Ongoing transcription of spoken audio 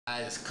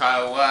Hi, it's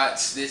Kyle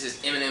Watts. This is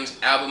Eminem's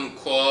album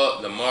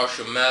called the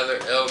Marshall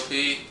Mathers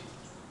LP.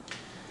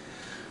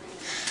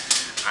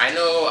 I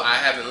know I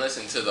haven't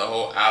listened to the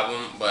whole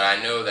album, but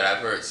I know that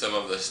I've heard some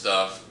of the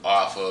stuff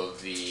off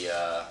of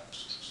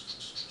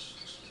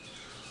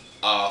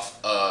off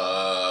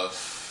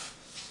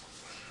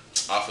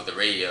of the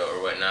radio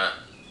or whatnot.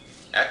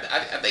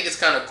 I think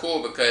it's kind of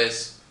cool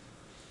because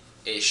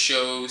it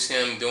shows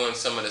him doing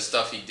some of the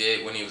stuff he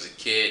did when he was a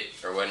kid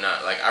or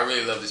whatnot. Like, I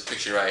really love this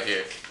picture right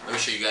here. Let me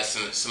show you guys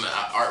some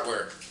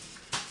artwork.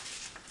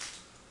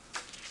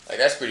 Like,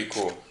 that's pretty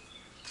cool.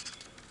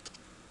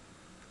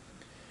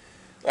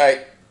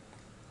 Like,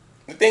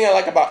 the thing I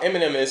like about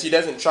Eminem is he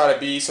doesn't try to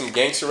be some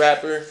gangster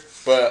rapper,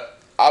 but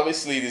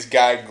obviously this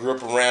guy grew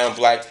up around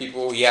black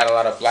people. He had a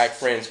lot of black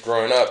friends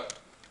growing up,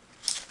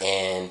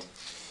 and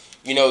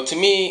to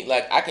me,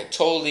 like, I could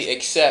totally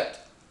accept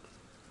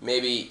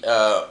maybe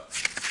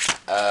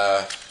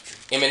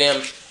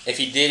Eminem if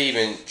he did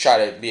even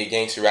try to be a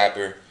gangster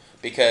rapper,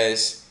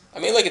 because I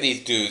mean, look at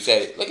these dudes.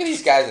 Look at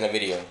these guys in the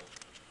video.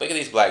 Look at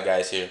these black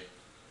guys here.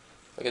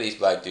 Look at these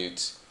black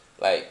dudes.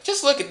 Like,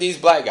 just look at these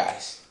black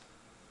guys.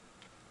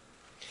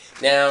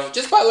 Now,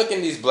 just by looking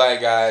at these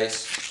black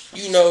guys,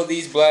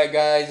 these black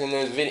guys in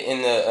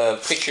the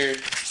picture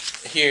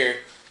here.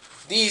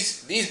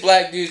 These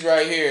black dudes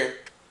right here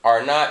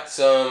are not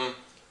some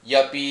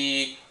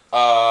yuppie.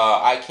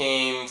 I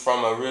came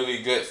from a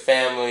really good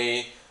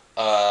family.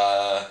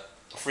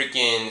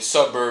 Freaking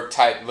suburb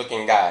type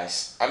looking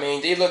guys. I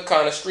mean, they look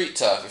kind of street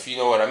tough, if you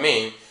know what I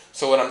mean.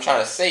 So what I'm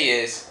trying to say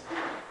is,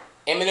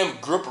 Eminem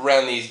grew up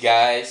around these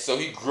guys, so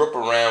he grew up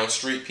around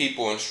street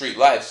people and street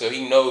life, so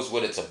he knows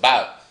what it's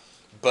about.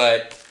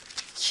 But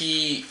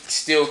he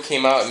still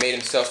came out and made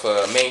himself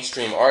a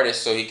mainstream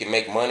artist so he could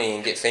make money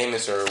and get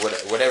famous, or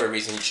whatever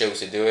reason he chose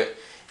to do it.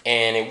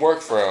 And it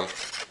worked for him.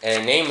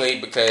 And namely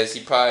because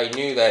he probably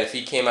knew that if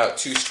he came out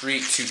too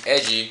street, too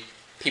edgy,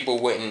 people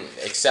wouldn't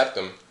accept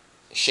him.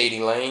 Shady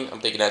Lane, I'm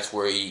thinking that's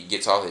where he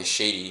gets all his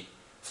shady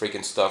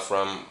freaking stuff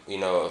from,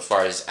 as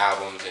far as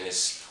albums and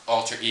his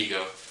alter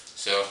ego.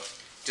 So,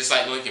 just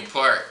like Linkin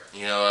Park,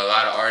 a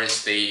lot of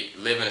artists, they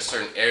live in a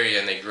certain area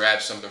and they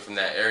grab something from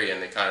that area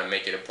and they kind of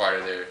make it a part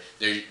of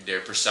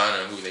their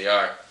persona and who they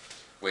are.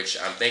 Which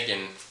I'm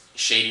thinking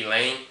Shady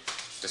Lane,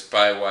 that's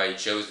probably why he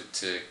chose it,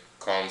 to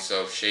call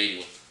himself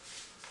Shady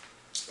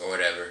or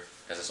whatever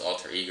as his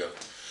alter ego.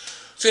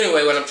 So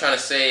anyway, what I'm trying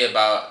to say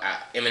about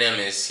Eminem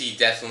is he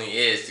definitely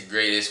is the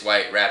greatest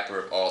white rapper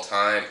of all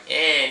time,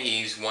 and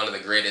he's one of the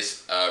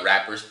greatest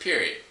rappers,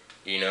 period.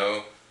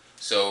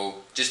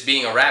 So just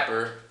being a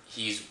rapper,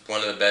 he's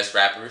one of the best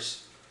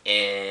rappers,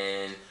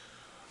 and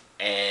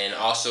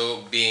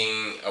also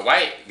being a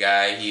white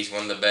guy, he's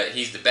one of the best.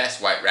 He's the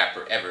best white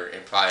rapper ever,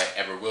 and probably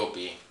ever will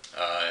be,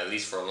 at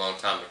least for a long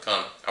time to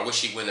come. I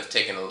wish he wouldn't have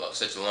taken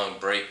such a long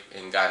break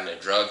and gotten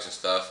into drugs and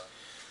stuff.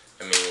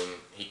 I mean,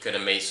 he could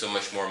have made so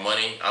much more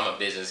money. I'm a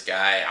business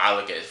guy. I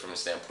look at it from a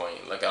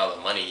standpoint. Look at all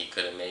the money he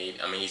could have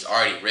made. I mean, he's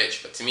already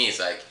rich, but to me,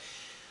 it's like,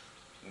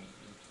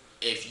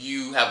 if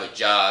you have a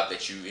job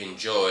that you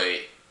enjoy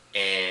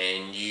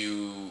and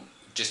you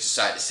just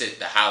decide to sit at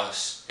the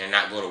house and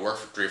not go to work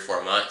for 3 or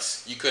 4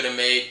 months, you could have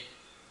made,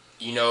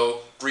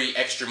 3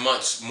 extra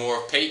months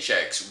more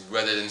paychecks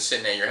rather than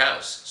sitting at your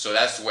house. So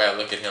that's the way I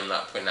look at him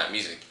not putting out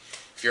music.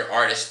 If you're an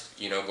artist,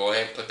 go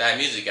ahead and put that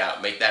music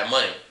out, make that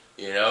money,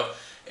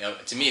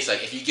 To me, it's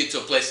like, if you get to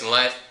a place in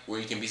life where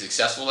you can be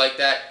successful like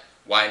that,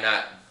 why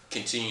not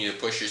continue to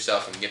push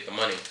yourself and get the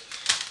money?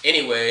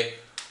 Anyway,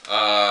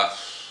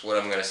 what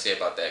I'm gonna say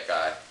about that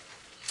guy?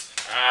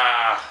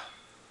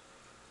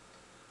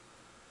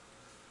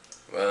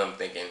 Well, I'm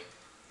thinking,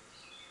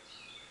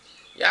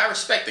 yeah, I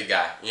respect the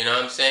guy. You know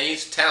what I'm saying?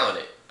 He's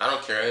talented. I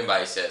don't care what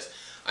anybody says.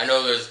 I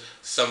know there's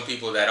some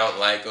people that don't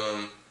like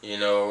him,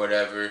 or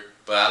whatever.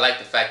 But I like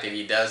the fact that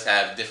he does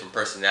have different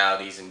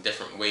personalities and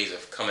different ways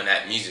of coming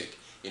at music.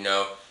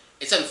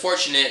 It's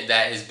unfortunate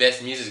that his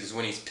best music is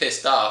when he's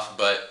pissed off,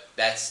 but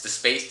that's the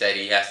space that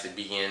he has to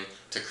be in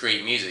to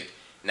create music.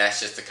 And that's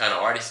just the kind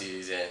of artist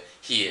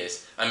he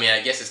is. I mean,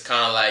 I guess it's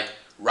kind of like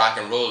rock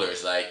and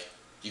rollers. Like,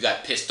 you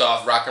got pissed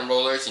off rock and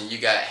rollers, and you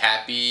got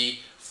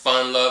happy,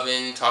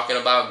 fun-loving, talking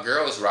about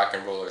girls rock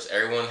and rollers.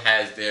 Everyone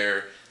has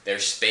their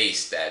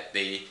space that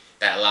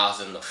allows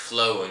them to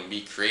flow and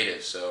be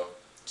creative. So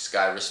just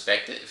gotta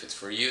respect it. If it's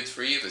for you, it's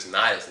for you. If it's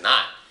not, it's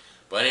not.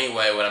 But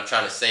anyway, what I'm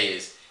trying to say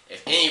is,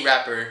 if any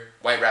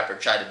white rapper,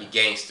 tried to be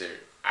gangster,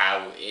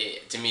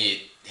 to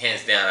me,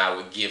 hands down, I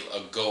would give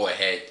a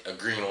go-ahead, a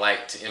green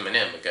light to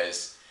Eminem,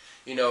 because,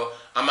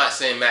 I'm not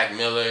saying Mac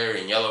Miller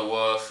and Yellow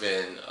Wolf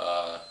and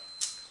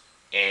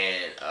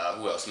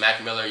who else?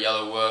 Mac Miller,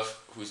 Yellow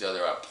Wolf. Who's the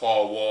other?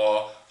 Paul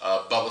Wall,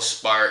 Bubba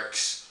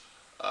Sparks,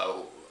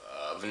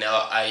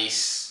 Vanilla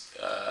Ice,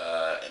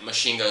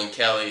 Machine Gun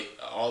Kelly.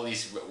 All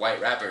these white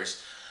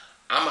rappers.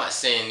 I'm not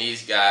saying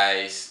these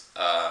guys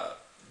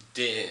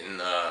didn't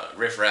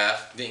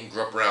riff-raff, didn't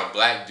grow up around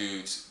black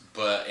dudes,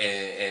 but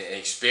and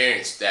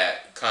experienced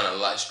that kind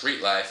of street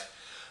life.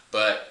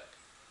 But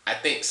I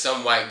think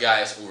some white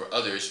guys over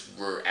others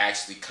were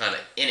actually kind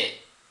of in it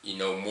you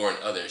know, more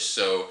than others.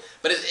 So,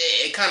 but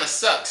it kind of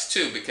sucks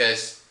too,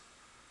 because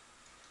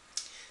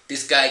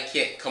this guy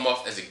can't come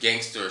off as a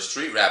gangster or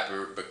street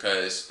rapper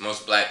because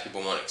most black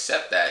people won't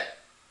accept that,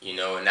 you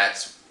know, and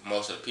that's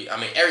most of the people. I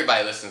mean,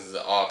 everybody listens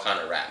to all kind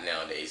of rap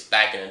nowadays.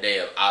 Back in the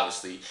day,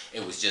 obviously,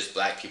 it was just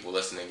black people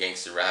listening to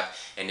gangster rap,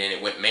 and then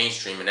it went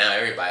mainstream, and now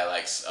everybody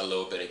likes a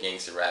little bit of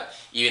gangster rap.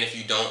 Even if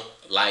you don't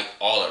like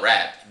all the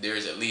rap,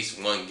 there's at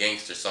least one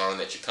gangster song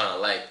that you kind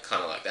of like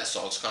that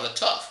song's kind of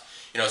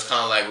tough. You know, it's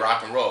kind of like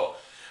rock and roll.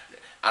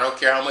 I don't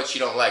care how much you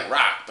don't like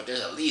rock, but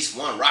there's at least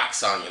one rock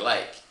song you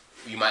like.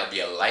 You might be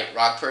a light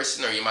rock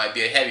person, or you might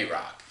be a heavy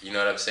rock. You know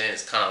what I'm saying?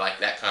 It's kind of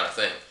like that kind of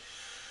thing.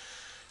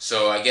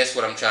 So I guess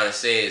what I'm trying to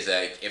say is,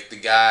 like, if the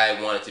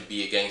guy wanted to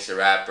be a gangster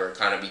rapper,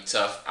 kind of be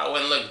tough, I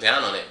wouldn't look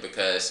down on it,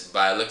 because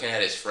by looking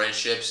at his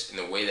friendships and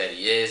the way that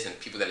he is and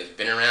people that he's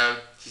been around,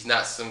 he's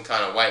not some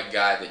kind of white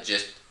guy that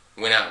just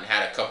went out and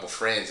had a couple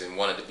friends and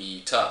wanted to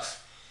be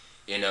tough.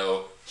 You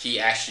know, he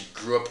actually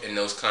grew up in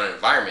those kind of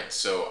environments,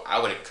 so I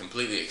would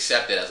completely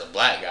accept it as a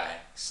black guy.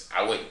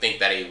 I wouldn't think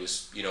that he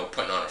was, you know,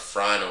 putting on a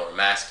front or a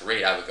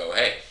masquerade. I would go,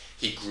 hey,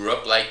 he grew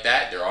up like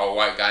that. They're all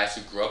white guys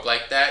who grew up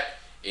like that.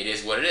 It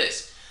is what it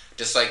is.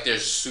 Just like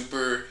there's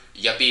super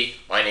yuppie,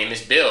 my name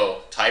is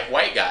Bill type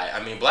white guy.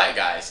 I mean black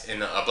guys.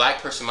 And a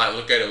black person might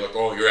look at it like,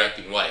 oh, you're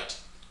acting white.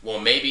 Well,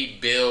 maybe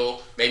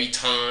Bill, maybe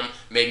Tom,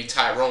 maybe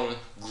Tyrone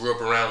grew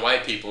up around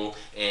white people,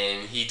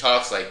 and he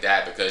talks like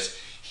that because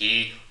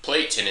he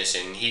played tennis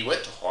and he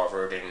went to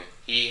Harvard and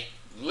he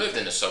lived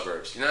in the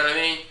suburbs. You know what I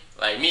mean?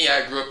 Like me,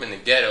 I grew up in the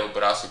ghetto,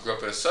 but I also grew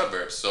up in the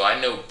suburbs. So I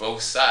know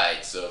both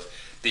sides of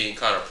being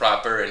kind of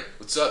proper and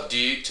what's up,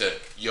 dude, to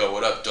yo,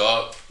 what up,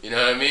 dog? You know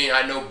what I mean?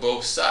 I know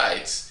both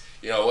sides.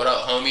 You know, what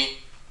up, homie?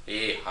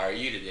 Hey, how are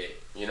you today?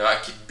 You know, I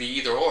could be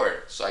either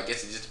or. So I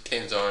guess it just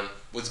depends on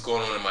what's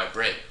going on in my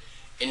brain.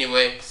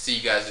 Anyway, see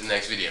you guys in the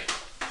next video.